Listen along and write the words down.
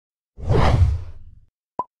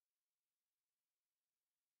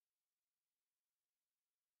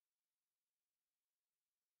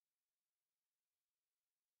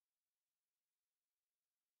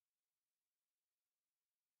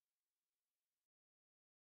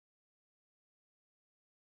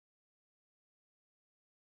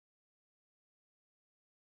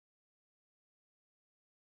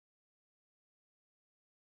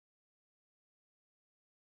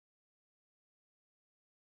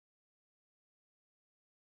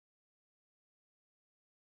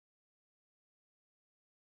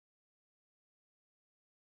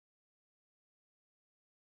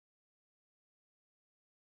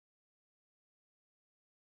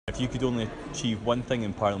you could only achieve one thing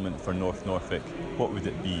in Parliament for North Norfolk, what would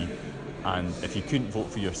it be? And if you couldn't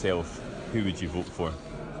vote for yourself, who would you vote for?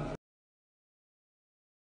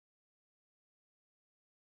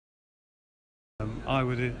 I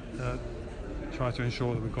would try to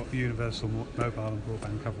ensure that we've got universal mobile and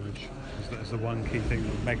broadband coverage as the one key thing that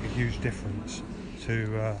would make a huge difference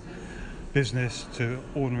to business, to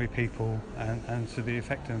ordinary people, and to the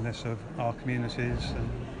effectiveness of our communities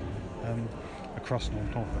and across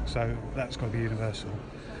North Norfolk. So that's got to be universal.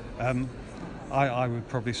 I would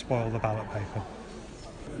probably spoil the ballot paper.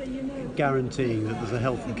 Guaranteeing that there's a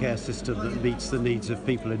health and care system that meets the needs of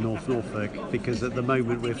people in North Norfolk, because at the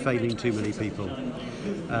moment we're failing too many people.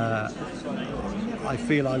 I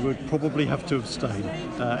feel I would probably have to abstain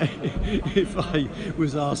if I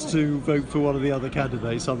was asked to vote for one of the other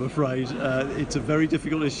candidates, I'm afraid. It's a very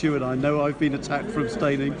difficult issue, and I know I've been attacked for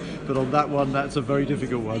abstaining, but on that one, that's a very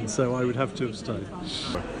difficult one, so I would have to abstain.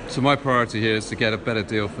 So my priority here is to get a better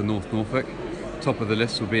deal for North Norfolk. Top of the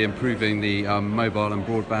list will be improving the mobile and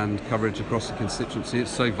broadband coverage across the constituency. It's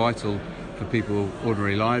so vital for people's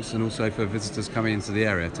ordinary lives and also for visitors coming into the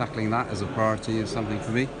area. Tackling that as a priority is something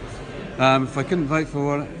for me. If I couldn't vote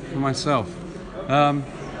for myself,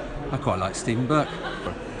 I quite like Stephen Burke.